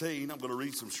I'm going to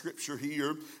read some scripture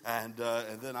here, and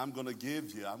then I'm going to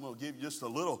give you just a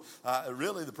little.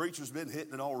 Really, the preacher's been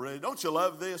hitting it already. Don't you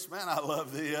love this? Man, I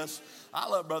love this. I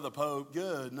love Brother Pope.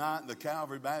 Good night in the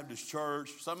Calvary Baptist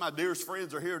Church. Some of my dearest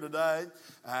friends are here today,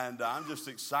 and I'm just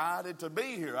excited to be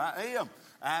here. I am.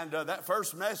 And that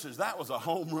first message, that was a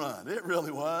home run. It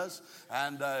really was.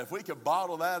 And if we could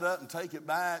bottle that up and take it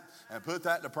back and put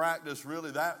that to practice,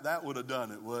 really, that would have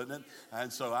done it, wouldn't it?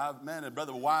 And so, and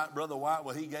Brother White,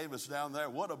 what he gave us down there,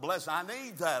 what a blessing. I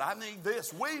need that. I need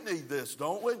this. We need this,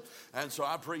 don't we? And so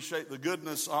I appreciate the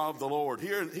goodness of the Lord.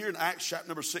 Here in Acts chapter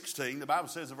number 16, the Bible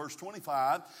says in verse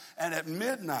 25, and at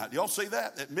midnight, y'all see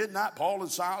that? At midnight, Paul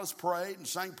and Silas prayed and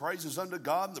sang praises unto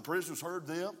God, and the prisoners heard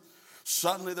them.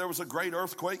 Suddenly there was a great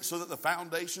earthquake, so that the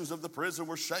foundations of the prison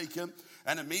were shaken,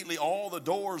 and immediately all the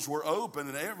doors were open,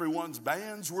 and everyone's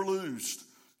bands were loosed.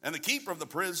 And the keeper of the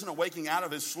prison, awaking out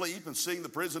of his sleep and seeing the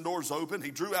prison doors open,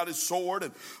 he drew out his sword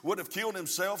and would have killed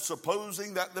himself,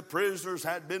 supposing that the prisoners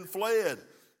had been fled.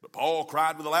 But Paul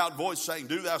cried with a loud voice, saying,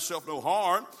 Do thyself no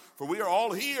harm, for we are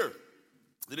all here.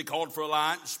 Then he called for a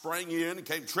light and sprang in and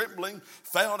came trembling,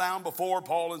 fell down before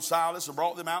Paul and Silas and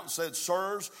brought them out and said,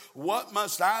 Sirs, what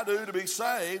must I do to be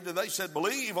saved? And they said,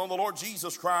 Believe on the Lord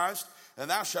Jesus Christ, and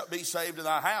thou shalt be saved in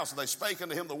thy house. And they spake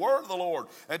unto him the word of the Lord,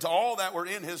 and to all that were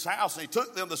in his house. And he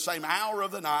took them the same hour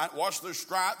of the night, washed their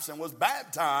stripes, and was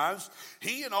baptized,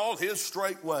 he and all his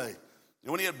straightway. And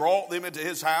when he had brought them into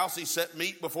his house, he set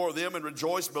meat before them and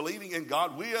rejoiced, believing in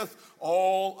God with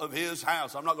all of his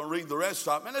house. I'm not going to read the rest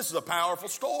of it. Man, this is a powerful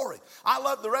story. I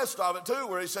love the rest of it too,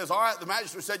 where he says, all right, the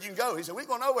magistrate said you can go. He said, we ain't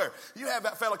going nowhere. You have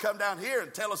that fella come down here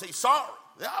and tell us he's sorry.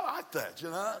 Yeah, I like that,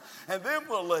 and then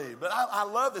we'll leave. But I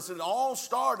love this. It all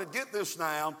started, get this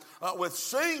now, with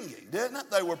singing, didn't it?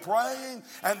 They were praying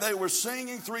and they were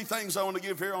singing. Three things I want to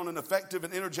give here on an effective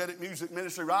and energetic music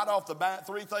ministry. Right off the bat,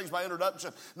 three things by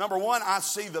introduction. Number one, I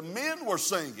see the men were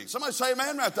singing. Somebody say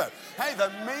amen right there. Hey,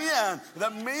 the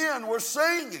men were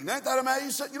singing. Ain't that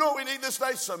amazing? You know what we need this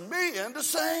day? Some men to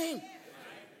sing.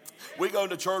 We go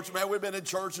to church, man. We've been in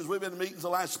churches. We've been in meetings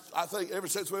I think, ever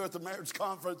since we were at the marriage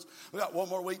conference. We got one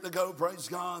more week to go, praise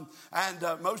God.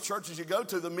 And most churches you go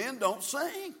to, the men don't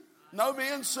sing. No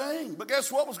men sing. But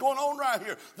guess what was going on right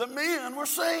here? The men were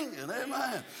singing.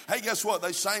 Amen. Hey, guess what?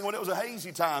 They sang when it was a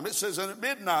hazy time. It says at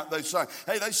midnight they sang.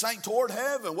 Hey, they sang toward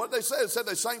heaven. What they said? It said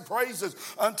they sang praises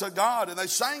unto God, and they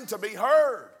sang to be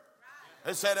heard.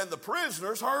 It said, and the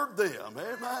prisoners heard them.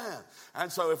 Amen.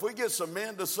 And so if we get some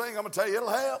men to sing, I'm going to tell you, it'll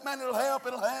help. Man, it'll help.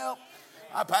 It'll help.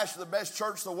 I pastor the best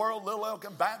church in the world, Little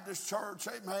Elkin Baptist Church.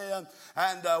 Amen.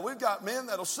 And we've got men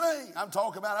that'll sing. I'm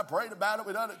talking about it. I prayed about it.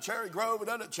 We done it at Cherry Grove. We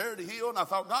done it at Charity Hill. And I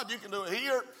thought, God, you can do it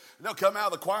here. And they'll come out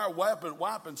of the choir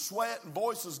wiping sweat and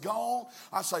voices gone.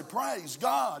 I say, praise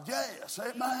God. Yes.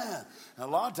 Amen. And a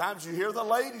lot of times you hear the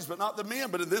ladies, but not the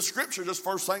men. But in this scripture, just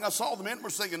first thing I saw, the men were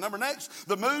singing. Number next,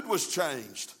 the mood was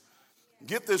changed.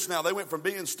 Get this now. They went from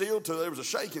being still to there was a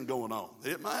shaking going on.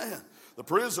 Amen. The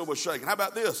prison was shaking. How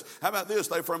about this?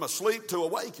 They from asleep to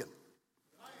awaken.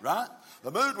 Right?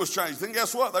 The mood was changed. Then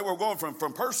guess what? They were going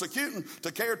from persecuting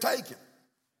to caretaking.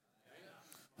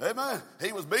 Amen.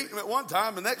 He was beating at one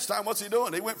time. The next time, what's he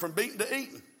doing? He went from beating to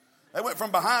eating. They went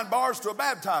from behind bars to a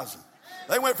baptizing.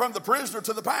 They went from the prisoner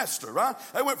to the pastor, right?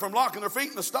 They went from locking their feet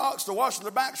in the stocks to washing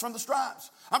their backs from the stripes.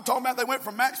 I'm talking about they went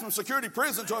from maximum security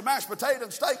prison to a mashed potato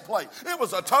and steak plate. It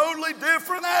was a totally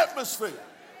different atmosphere.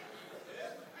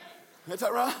 Is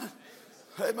that right?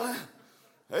 Amen.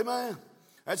 Amen.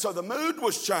 And so the mood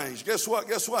was changed. Guess what?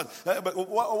 But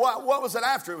what was it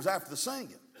after? It was after the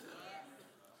singing.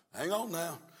 Hang on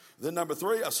now. Then number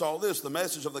three, I saw this. The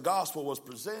message of the gospel was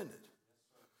presented.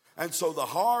 And so the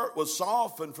heart was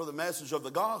softened for the message of the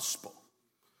gospel.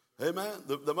 Amen.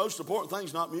 The most important thing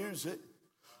is not music.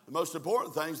 The most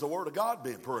important thing is the word of God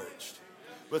being preached.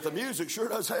 But the music sure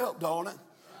does help, don't it?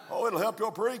 Oh, it'll help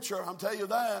your preacher. I'm telling you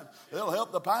that. It'll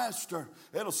help the pastor.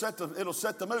 It'll set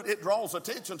the mood. It draws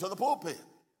attention to the pulpit.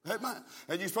 Amen.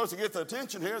 And you're supposed to get the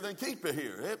attention here, then keep it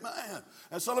here. Amen.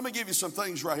 And so let me give you some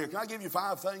things right here. Can I give you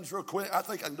 5 things real quick? I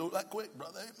think I can do it that quick,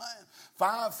 brother. Amen.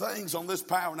 5 things on this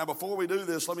power. Now, before we do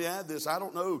this, let me add this. I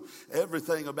don't know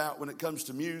everything about when it comes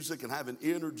to music and having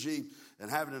energy and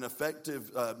having an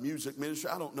effective music ministry.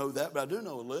 I don't know that, but I do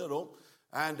know a little.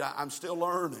 And I'm still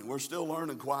learning. We're still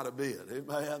learning quite a bit.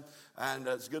 Amen. And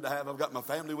it's good to have. I've got my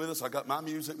family with us. I got my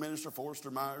music minister, Forrester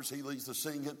Myers. He leads the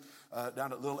singing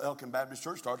down at Little Elkin Baptist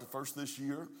Church. Started the first this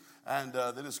year. And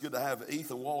then it's good to have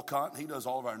Ethan Walcott. He does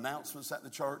all of our announcements at the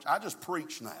church. I just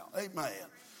preach now. Amen.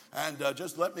 And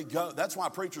just let me go. That's why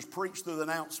preachers preach through the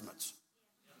announcements.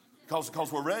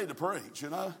 Because we're ready to preach, you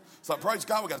know. It's like, praise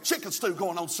God, we got a chicken stew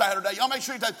going on Saturday. Y'all make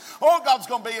sure you take, oh, God's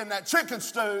going to be in that chicken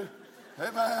stew.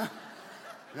 Amen.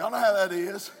 Y'all know how that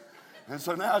is. And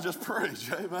so now I just preach.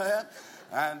 Amen.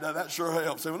 And that sure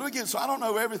helps. And again, so I don't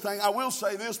know everything. I will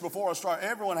say this before I start.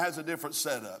 Everyone has a different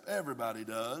setup. Everybody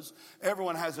does.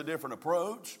 Everyone has a different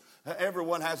approach.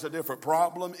 Everyone has a different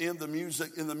problem in the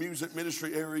music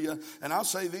ministry area. And I'll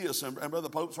say this, and Brother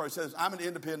Pope says, I'm an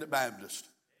independent Baptist.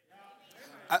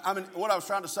 What I was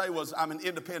trying to say was I'm an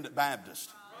independent Baptist.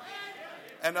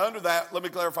 And under that, let me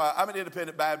clarify, I'm an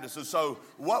independent Baptist. And so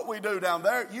what we do down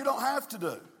there, you don't have to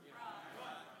do.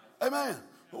 Amen.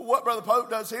 What Brother Pope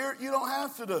does here, you don't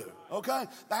have to do. Okay?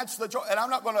 That's the choice. And I'm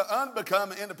not going to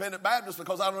unbecome an independent Baptist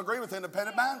because I don't agree with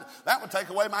independent Baptist. That would take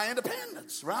away my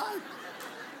independence, right?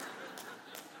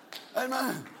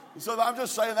 Amen. So I'm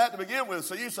just saying that to begin with.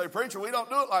 So you say, preacher, we don't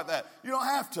do it like that. You don't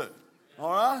have to.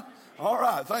 All right? All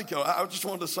right, thank you. I just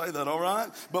wanted to say that, all right?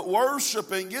 But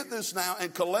worshiping, get this now,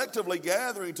 and collectively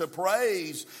gathering to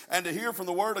praise and to hear from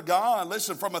the Word of God,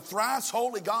 listen, from a thrice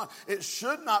holy God, it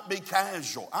should not be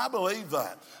casual. I believe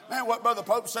that. Man, what Brother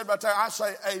Pope said about that, I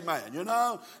say amen, you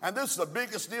know? And this is the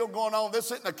biggest deal going on. This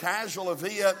isn't a casual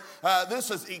event. This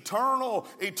is eternal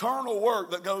work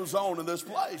that goes on in this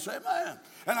place. Amen.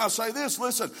 And I'll say this,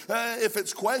 listen, if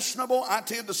it's questionable, I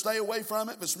tend to stay away from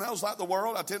it. If it smells like the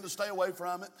world, I tend to stay away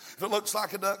from it. If it looks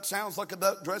like a duck, sounds like a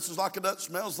duck, dresses like a duck,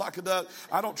 smells like a duck,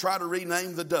 I don't try to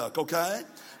rename the duck, okay?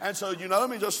 And so you know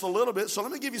me just a little bit. So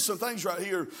let me give you some things right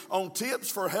here on tips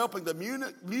for helping the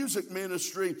music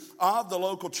ministry of the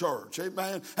local church.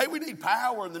 Amen. Hey, we need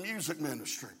power in the music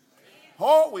ministry.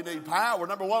 Oh, we need power.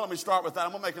 Number one, let me start with that. I'm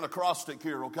going to make an acrostic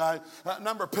here, okay?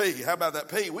 Number P, how about that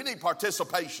P? We need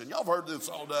participation. Y'all have heard this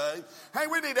all day. Hey,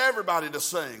 we need everybody to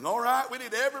sing, all right? We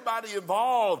need everybody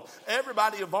involved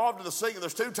in the singing.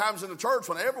 There's 2 times in the church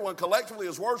when everyone collectively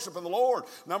is worshiping the Lord.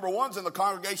 Number one's in the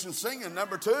congregation singing.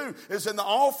 Number 2 is in the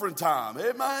offering time.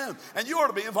 Amen. And you ought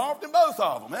to be involved in both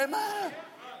of them. Amen.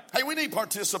 Hey, we need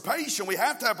participation. We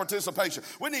have to have participation.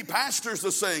 We need pastors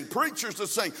to sing, preachers to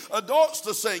sing, adults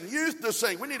to sing, youth to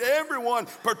sing. We need everyone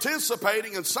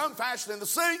participating in some fashion in the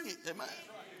singing. Amen.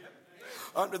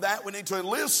 Under that, we need to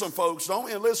enlist some folks. Don't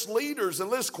we? Enlist leaders,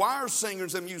 enlist choir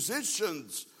singers and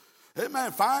musicians.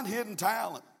 Amen. Find hidden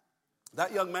talent.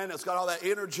 That young man that's got all that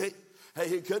energy, hey,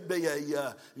 he could be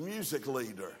a music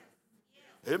leader.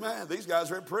 Amen. These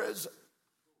guys are in prison.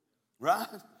 Right?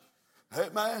 Hey,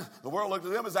 man, the world looked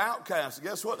at them as outcasts. And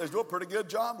guess what? They do a pretty good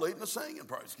job leading the singing,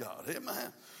 praise God.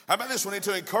 Amen. How about this? We need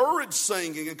to encourage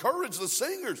singing, encourage the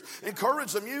singers,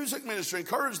 encourage the music ministry,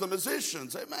 encourage the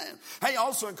musicians. Amen. Hey,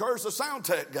 also encourage the sound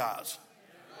tech guys.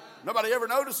 Nobody ever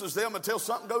notices them until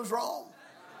something goes wrong.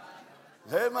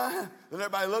 Amen. Then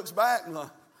everybody looks back and like,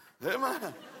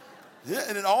 amen. Yeah,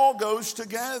 and it all goes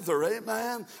together.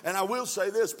 Amen. And I will say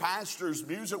this, pastors,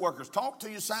 music workers, talk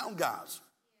to your sound guys.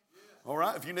 All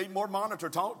right, if you need more monitor,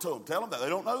 talk to them. Tell them that. They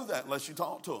don't know that unless you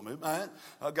talk to them. Amen.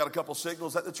 I've got a couple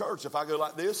signals at the church. If I go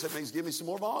like this, it means give me some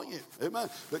more volume. Amen.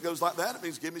 If it goes like that, it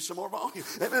means give me some more volume.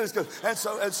 Amen. It's good. And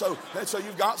so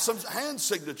you've got some hand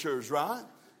signatures, right?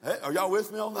 Hey, are y'all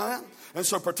with me on that? And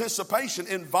so participation,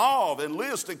 involve,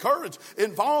 enlist, encourage,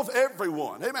 involve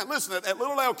everyone. Amen. Listen, at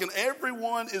Little Elkin,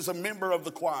 everyone is a member of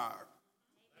the choir.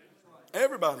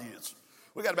 Everybody is.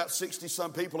 We got about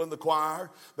 60-some people in the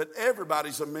choir, but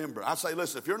everybody's a member. I say,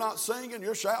 listen, if you're not singing,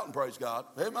 you're shouting, praise God.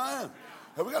 Amen.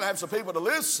 And we got to have some people to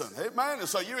listen. Amen. And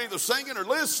so you're either singing or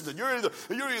listening. You're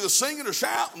either singing or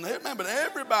shouting. Amen. But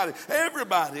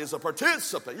everybody is a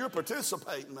participant. You're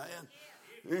participating, man.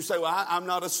 You say, well, I'm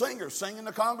not a singer. Sing in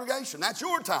the congregation. That's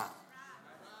your time.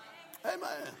 Amen.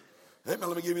 Amen.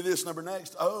 Let me give you this number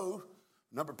next. O.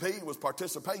 Number P was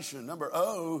participation. Number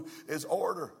O is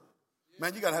order.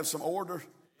 Man, you got to have some order.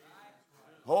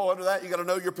 Oh, under that, you got to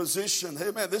know your position. Hey,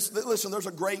 man, listen, there's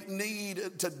a great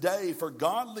need today for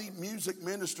godly music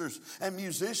ministers and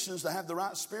musicians to have the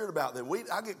right spirit about them.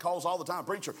 I get calls all the time,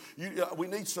 preacher, we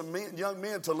need some young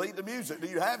men to lead the music. Do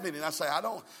you have any? And I say, I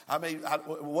don't.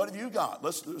 What have you got?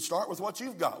 Let's start with what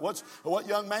you've got. What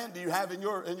young man do you have in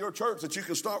your church that you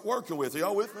can start working with? Are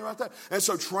y'all with me right there? And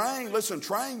so train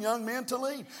young men to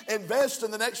lead. Invest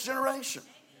in the next generation.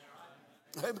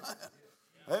 Amen.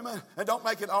 Amen. And don't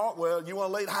make it all, well, you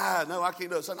want to lead high. No, I can't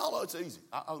do it. Say, no, it's easy.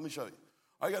 Let me show you.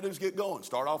 All you got to do is get going.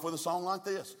 Start off with a song like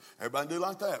this. Everybody do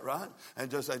like that, right?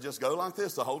 And just go like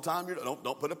this the whole time.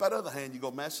 Don't put up that other hand. You're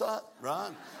going to mess up,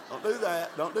 right? Don't do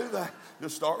that. Don't do that.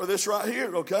 Just start with this right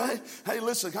here, okay? Hey,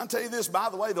 listen, can I tell you this? By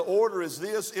the way, the order is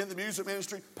this in the music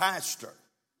ministry. Pastor.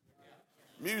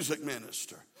 Music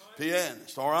minister.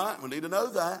 Pianist. All right, we need to know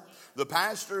that. The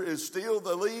pastor is still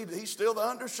the lead. He's still the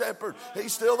under shepherd.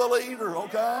 He's still the leader,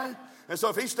 okay? And so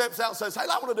if he steps out and says, hey,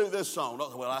 I want to do this song.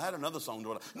 Well, I had another song.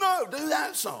 No, do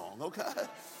that song, okay?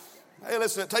 Hey,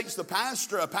 listen, it takes a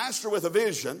pastor with a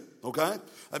vision, okay?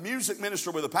 A music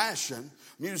minister with a passion,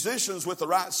 musicians with the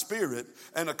right spirit,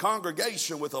 and a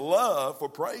congregation with a love for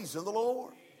praising the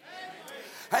Lord.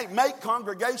 Hey, make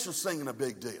congregation singing a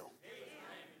big deal.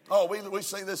 Oh, we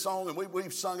sing this song and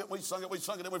we've sung it,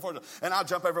 and I'll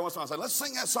jump every once in a while and say, let's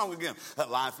sing that song again.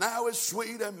 That life now is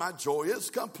sweet and my joy is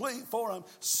complete, for I'm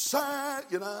sad,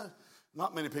 you know.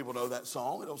 Not many people know that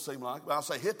song, it don't seem like, but I'll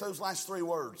say, hit those last three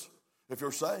words if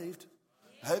you're saved.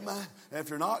 Amen. And if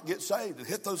you're not, get saved and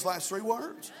hit those last three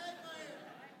words.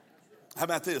 How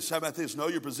about this? Know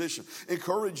your position.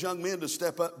 Encourage young men to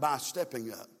step up by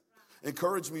stepping up.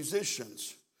 Encourage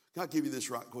musicians. Can I give you this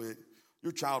right quick?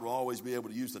 Your child will always be able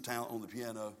to use the talent on the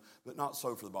piano, but not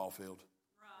so for the ball field.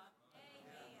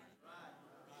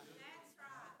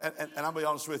 And I'll be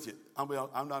honest with you.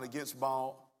 I'm not against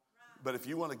ball, but if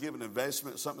you want to give an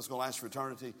investment, something that's going to last for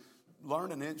eternity,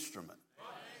 learn an instrument.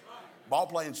 Ball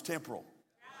playing's temporal.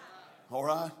 All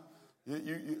right?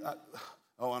 And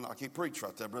I can't preach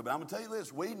right there, but I'm going to tell you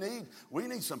this. We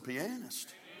need some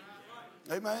pianists.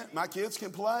 Amen. My kids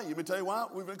can play. Let me tell you why.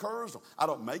 We've encouraged them. I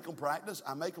don't make them practice.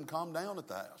 I make them calm down at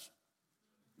the house.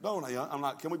 Don't I? I'm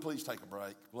like, can we please take a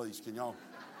break? Please, can y'all?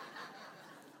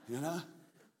 You know?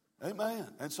 Amen.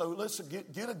 And so listen,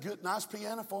 get a good, nice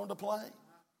piano for them to play.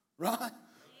 Right?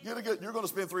 You're going to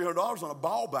spend $300 on a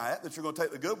ball bat that you're going to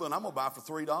take the good one. I'm going to buy for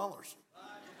 $3.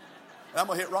 And I'm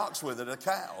going to hit rocks with it, a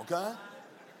cow, okay?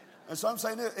 And so I'm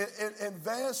saying,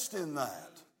 invest in that.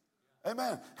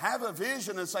 Amen. Have a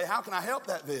vision and say, how can I help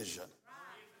that vision?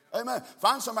 Amen.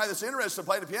 Find somebody that's interested to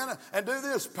play the piano and do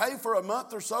this. Pay for a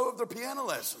month or so of their piano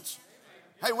lessons.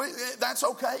 Hey, that's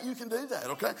okay. You can do that,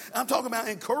 okay? I'm talking about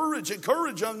encourage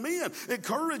young men.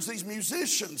 Encourage these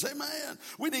musicians. Amen.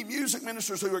 We need music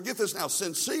ministers who are, get this now,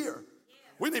 sincere.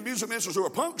 We need music ministers who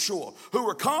are punctual, who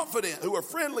are confident, who are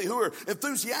friendly, who are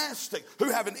enthusiastic,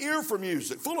 who have an ear for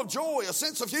music, full of joy, a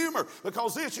sense of humor.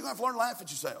 Because this, you're going to have to learn to laugh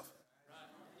at yourself.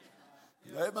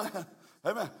 Amen.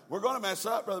 Amen. We're going to mess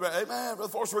up, Brother. Amen. Brother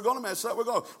Forrest, we're going to mess up. We're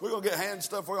going to get hand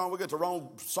stuff. We're going to get the wrong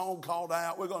song called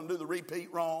out. We're going to do the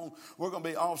repeat wrong. We're going to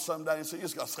be off someday. And so you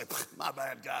just got to say, my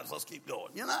bad, guys. Let's keep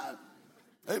going. You know?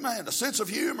 Amen. A sense of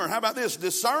humor. How about this?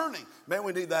 Discerning. Man,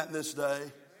 we need that in this day.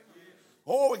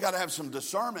 Oh, we got to have some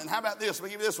discernment. How about this? Let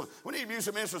me give you this one. We need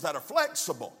music ministers that are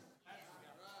flexible.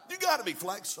 You got to be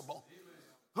flexible.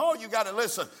 Oh, you got to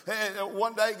listen.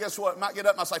 One day, guess what? I might get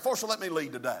up and I say, Forster, let me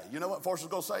lead today. You know what Forster's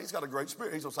going to say? He's got a great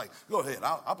spirit. He's going to say, go ahead.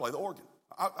 I'll play the organ.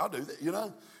 I'll do that, you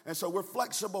know. And so we're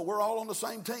flexible. We're all on the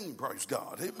same team, praise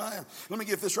God. Amen. Let me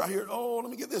get this right here. Oh, let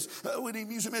me get this. We need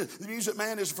music man. The music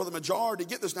man is for the majority.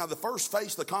 Get this now. The first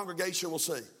face the congregation will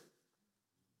see. Isn't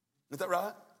that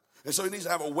right? And so he needs to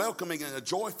have a welcoming and a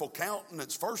joyful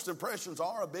countenance. First impressions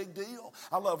are a big deal.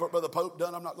 I love what Brother Pope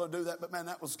done. I'm not going to do that, but man,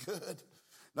 that was good.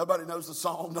 Nobody knows the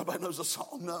song. Nobody knows the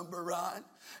song number, right?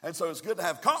 And so it's good to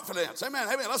have confidence. Amen.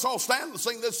 Amen. Let's all stand and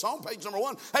sing this song, page number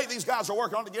 1. Hey, these guys are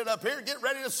working on to get up here. Get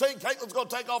ready to sing. Caitlin's going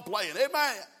to take off playing.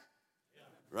 Amen.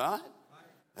 Right?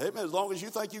 Amen. As long as you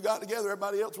think you got together,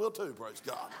 everybody else will too. Praise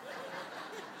God.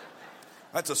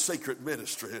 That's a secret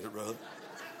ministry, brother.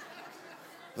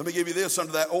 Let me give you this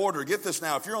under that order. Get this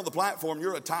now. If you're on the platform,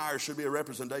 your attire should be a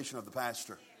representation of the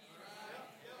pastor.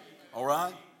 All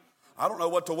right? I don't know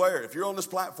what to wear. If you're on this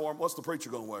platform, what's the preacher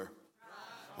going to wear?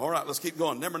 All right, let's keep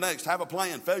going. Number next, have a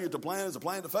plan. Failure to plan is a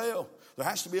plan to fail. There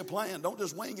has to be a plan. Don't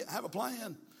just wing it. Have a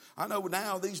plan. I know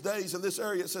now these days in this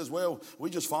area it says, well, we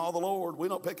just follow the Lord. We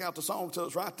don't pick out the song until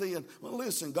it's right then. Well,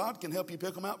 listen, God can help you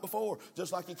pick them out before,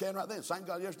 just like he can right then. Same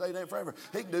God yesterday, today, and forever.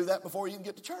 He can do that before you even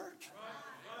get to church.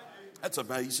 That's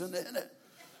amazing, isn't it?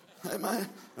 Amen.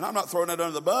 And I'm not throwing that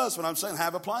under the bus, but I'm saying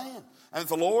have a plan. And if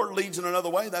the Lord leads in another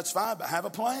way, that's fine, but have a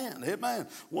plan. Amen.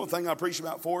 One thing I preach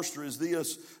about Forster is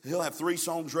this. He'll have 3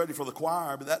 songs ready for the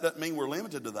choir, but that doesn't mean we're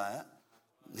limited to that.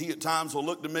 He at times will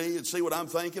look to me and see what I'm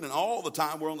thinking, and all the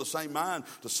time we're on the same mind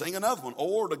to sing another one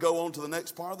or to go on to the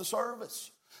next part of the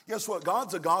service. Guess what?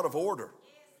 God's a God of order.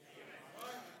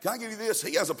 Can I give you this?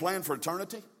 He has a plan for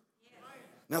eternity.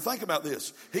 Now think about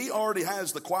this. He already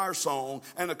has the choir song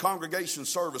and the congregation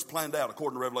service planned out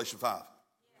according to Revelation 5.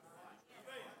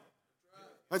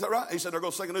 Is that right? He said they're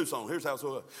going to sing a new song. Here's how it's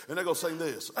going. And they're going to sing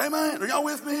this. Amen. Are y'all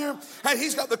with me here? Hey,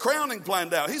 he's got the crowning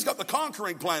planned out. He's got the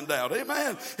conquering planned out.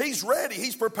 Amen. He's ready.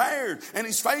 He's prepared. And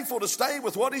he's faithful to stay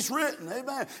with what he's written.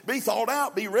 Amen. Be thought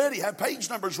out. Be ready. Have page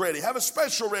numbers ready. Have a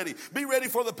special ready. Be ready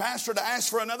for the pastor to ask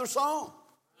for another song.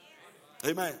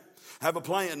 Amen. Have a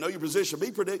plan. Know your position.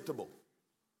 Be predictable.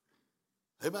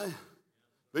 Amen.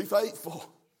 Be faithful.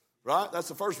 Right? That's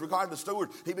the first regard of the steward.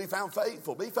 He be found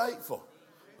faithful. Be faithful.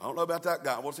 I don't know about that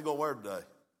guy. What's he going to wear today?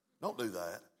 Don't do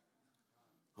that.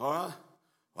 All right?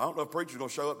 I don't know if preacher's going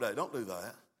to show up today. Don't do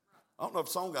that. I don't know if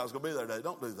song guy's going to be there today.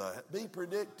 Don't do that. Be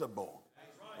predictable.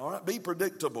 All right? Be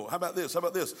predictable. How about this?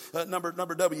 Number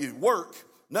W. Work.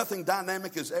 Nothing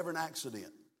dynamic is ever an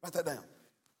accident. Write that down.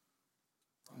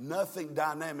 Nothing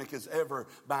dynamic is ever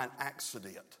by an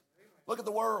accident. Look at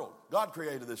the world. God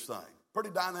created this thing. Pretty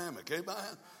dynamic. Amen.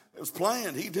 It was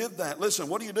planned. He did that. Listen,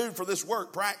 what do you do for this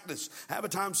work? Practice. Have a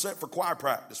time set for choir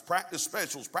practice. Practice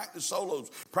specials. Practice solos.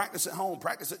 Practice at home.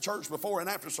 Practice at church before and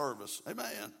after service.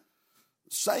 Amen.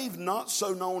 Save not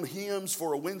so known hymns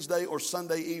for a Wednesday or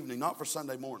Sunday evening, not for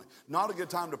Sunday morning. Not a good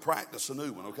time to practice a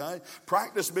new one, okay?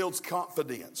 Practice builds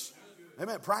confidence.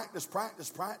 Amen. Practice.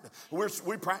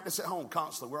 We practice at home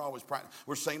constantly. We're always practicing.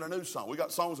 We're singing a new song. We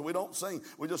got songs that we don't sing.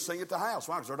 We just sing at the house.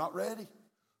 Why? Because they're not ready.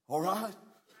 All right?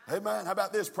 Amen. How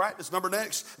about this? Practice. Number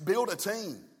next, build a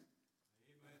team.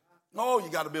 Oh, you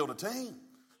got to build a team.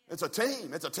 It's a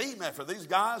team. It's a team effort. These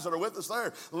guys that are with us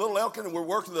there, Little Elkin, and we're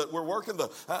working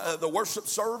the worship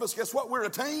service. Guess what? We're a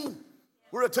team.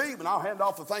 We're a team, and I'll hand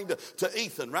off the thing to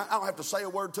Ethan, right? I don't have to say a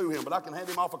word to him, but I can hand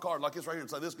him off a card like this right here and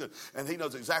say, this is good. And he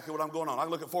knows exactly what I'm going on. I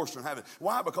can look at Forster and have it.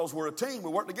 Why? Because we're a team. We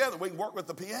work together. We can work with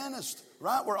the pianist,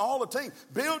 right? We're all a team.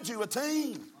 Build you a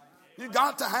team. You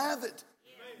got to have it.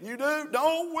 You do.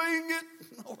 Don't wing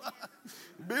it. All right.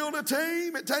 Build a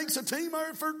team. It takes a team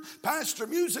effort. Pastor,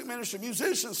 music minister,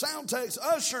 musicians, sound techs,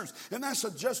 ushers. And that's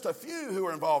just a few who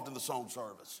are involved in the song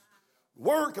service.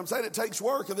 Work. I'm saying it takes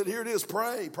work. And then here it is.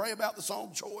 Pray. Pray about the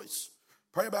song choice.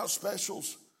 Pray about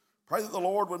specials. Pray that the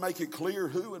Lord would make it clear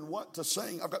who and what to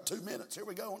sing. I've got 2 minutes. Here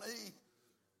we go on E.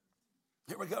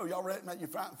 Here we go. Y'all ready? Man, you're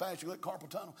fighting fast. You look carpal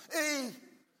tunnel. E.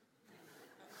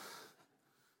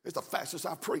 It's the fastest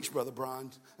I've preached, Brother Brian.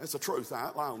 That's the truth.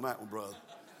 I lie on that one, brother.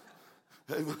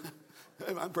 Amen.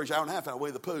 I can preach an hour and a half out of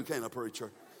Winnie the Pooh, can't I, preacher?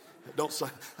 Don't say.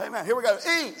 Amen. Here we go.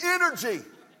 E, energy.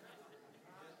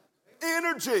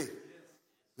 Energy.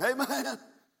 Amen.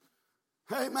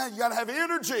 Amen. You got to have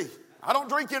energy. I don't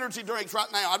drink energy drinks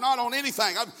right now. I'm not on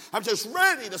anything. I'm just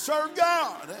ready to serve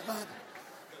God. Amen.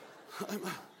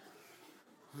 Amen.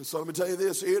 So let me tell you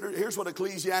this. Here's what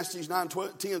Ecclesiastes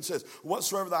 9:10 says.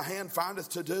 Whatsoever thy hand findeth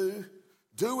to do,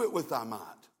 do it with thy mind.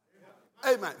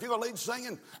 Amen. If you're going to lead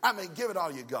singing, give it all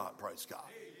you got. Praise God.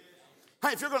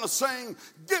 Hey, if you're going to sing,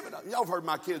 give it up. Y'all have heard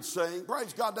my kids sing.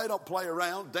 Praise God. They don't play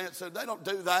around, dance. They don't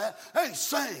do that. Hey,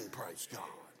 sing. Praise God.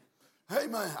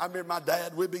 Amen. I remember my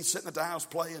dad, we'd be sitting at the house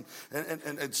playing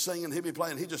and singing. He'd be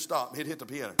playing. He'd just stop. He'd hit the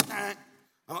piano.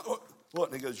 I'm like,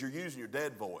 what? And he goes, you're using your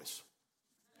dead voice.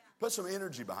 Put some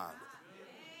energy behind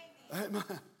it.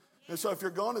 Amen. And so if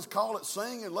you're going to call it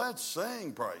singing, let's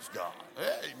sing, praise God.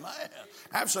 Amen.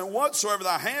 Absolutely. Whatsoever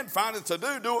thy hand findeth to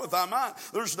do, do it with thy mind.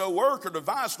 There's no work or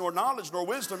device, nor knowledge, nor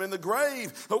wisdom in the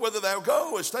grave, but whither thou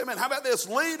goest. Amen. How about this?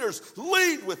 Leaders,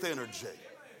 lead with energy.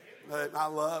 I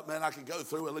love, man, I could go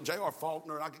through it. J.R.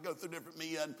 Faulkner, and I could go through different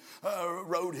men.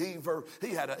 Road Heaver, he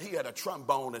had a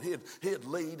trombone, and he'd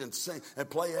lead and sing and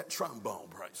play that trombone,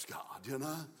 praise God, you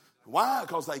know. Why?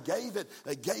 Because they gave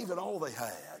it all they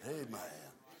had. Amen.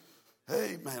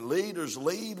 Amen. Leaders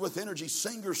lead with energy.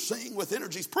 Singers sing with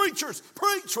energy. Preachers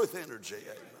preach with energy.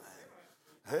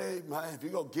 Amen. Amen. If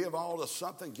you're going to give all to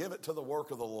something, give it to the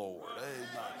work of the Lord.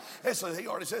 Amen. He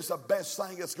already says it's the best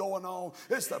thing that's going on.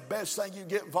 It's the best thing you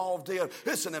get involved in.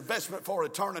 It's an investment for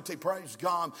eternity. Praise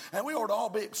God. And we ought to all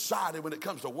be excited when it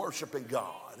comes to worshiping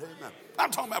God. Amen.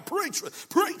 I'm talking about preach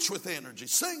with energy.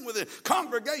 Sing with it.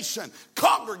 Congregation,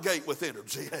 congregate with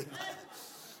energy. Amen.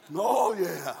 Oh,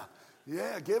 yeah.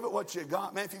 Yeah, give it what you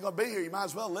got. Man, if you're going to be here, you might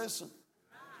as well listen.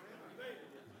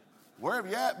 Wherever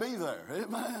you at, be there.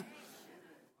 Amen.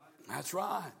 That's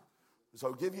right.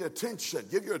 So give your attention.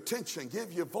 Give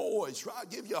your voice. Right?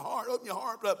 Give your heart. Open your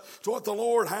heart up to what the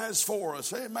Lord has for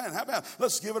us. Amen. How about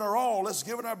let's give it our all. Let's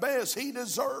give it our best. He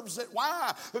deserves it.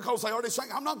 Why? Because they already sang,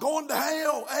 I'm not going to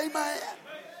hell. Amen.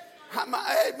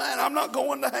 Amen. I'm not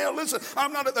going to hell. Listen,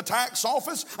 I'm not at the tax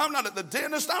office. I'm not at the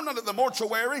dentist. I'm not at the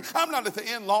mortuary. I'm not at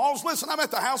the in-laws. Listen, I'm at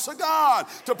the house of God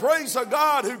to praise a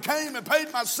God who came and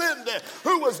paid my sin debt,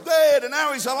 who was dead and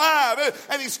now he's alive.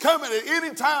 And he's coming at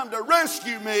any time to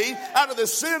rescue me out of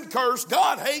this sin curse,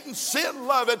 God-hating,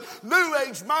 sin-loving, new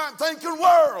age, mind-thinking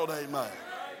world. Amen.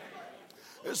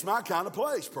 It's my kind of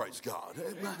place, praise God.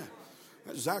 Amen.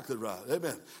 That's exactly right.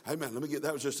 Amen. Amen.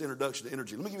 That was just introduction to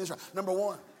energy. Let me give you this right. Number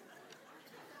one.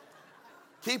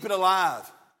 Keep it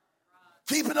alive.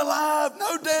 Keep it alive.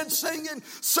 No dead singing.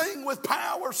 Sing with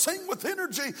power. Sing with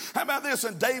energy. How about this?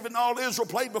 And David and all Israel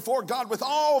played before God with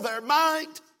all their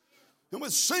might. And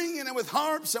with singing and with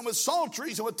harps and with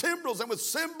psalteries and with timbrels and with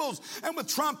cymbals and with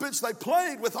trumpets, they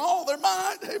played with all their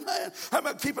might. Amen. How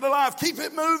about keep it alive? Keep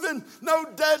it moving. No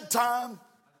dead time.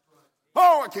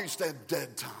 Oh, I can't stand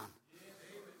dead time.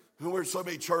 And we're in so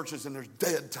many churches and there's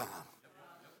dead time.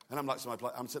 And I'm like,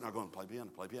 I'm sitting there going, play piano.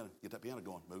 Get that piano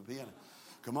going, move piano.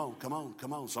 Come on.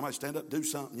 Somebody stand up, do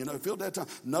something. You know, feel dead time.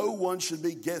 No one should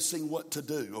be guessing what to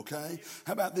do, okay?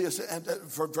 How about this? And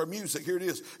for music, here it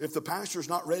is. If the pastor's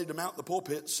not ready to mount the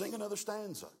pulpit, sing another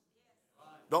stanza.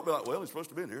 Don't be like, well, he's supposed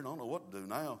to be in here. I don't know what to do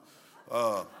now.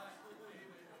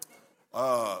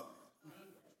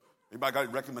 Anybody got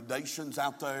any recommendations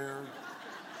out there?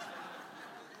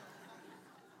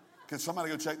 Can somebody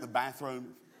go check the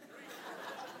bathroom?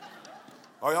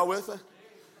 Are y'all with me?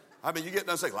 I mean, you get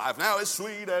done saying, life now is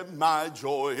sweet and my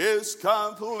joy is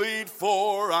complete,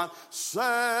 for I'm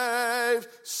saved.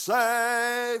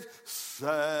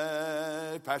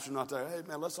 Pastor's not there. Hey,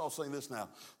 man, let's all sing this now.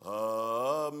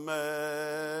 Amazing.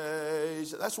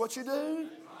 That's what you do?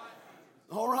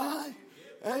 All right.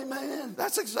 Amen.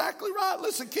 That's exactly right.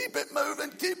 Listen, keep it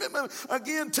moving.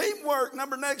 Again, teamwork.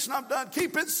 Next, and I'm done.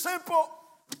 Keep it simple.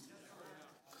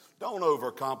 Don't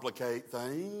overcomplicate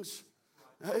things.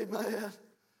 Amen.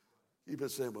 Keep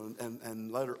it simple.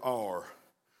 And letter R.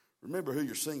 Remember who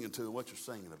you're singing to and what you're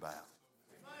singing about.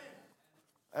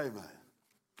 Amen.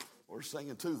 We're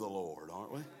singing to the Lord,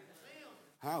 aren't we?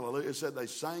 Hallelujah. It said they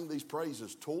sang these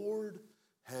praises toward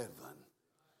heaven.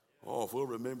 Oh, if we'll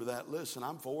remember that. Listen,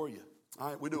 I'm for you. All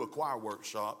right, we do a choir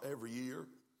workshop every year.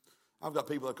 I've got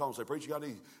people that call and say, preacher,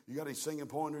 you got any singing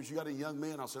pointers? You got any young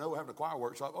men? I'll say, no, we're having a choir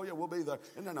workshop. Oh, yeah, we'll be there.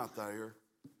 And they're not there.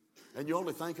 And you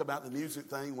only think about the music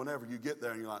thing whenever you get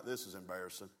there and you're like, this is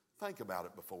embarrassing. Think about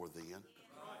it before then.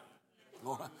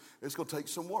 All right? It's going to take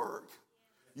some work.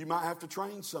 You might have to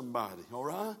train somebody, all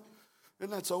right?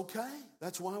 And that's okay.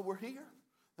 That's why we're here.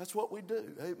 That's what we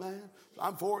do. Amen.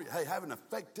 I'm for you. Hey, have an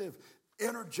effective,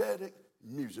 energetic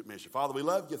music mission. Father, we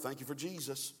love you. Thank you for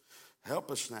Jesus.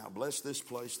 Help us now. Bless this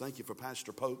place. Thank you for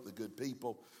Pastor Pope, the good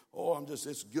people. Oh,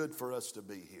 it's good for us to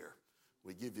be here.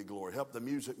 We give you glory. Help the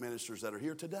music ministers that are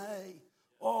here today.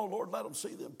 Oh, Lord, let them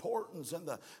see the importance and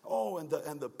the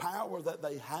power that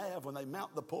they have when they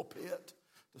mount the pulpit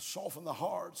to soften the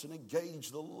hearts and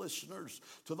engage the listeners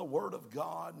to the word of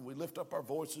God. And we lift up our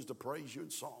voices to praise you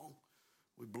in song.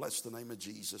 We bless the name of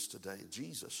Jesus today. In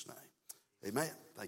Jesus' name, amen. Thank you.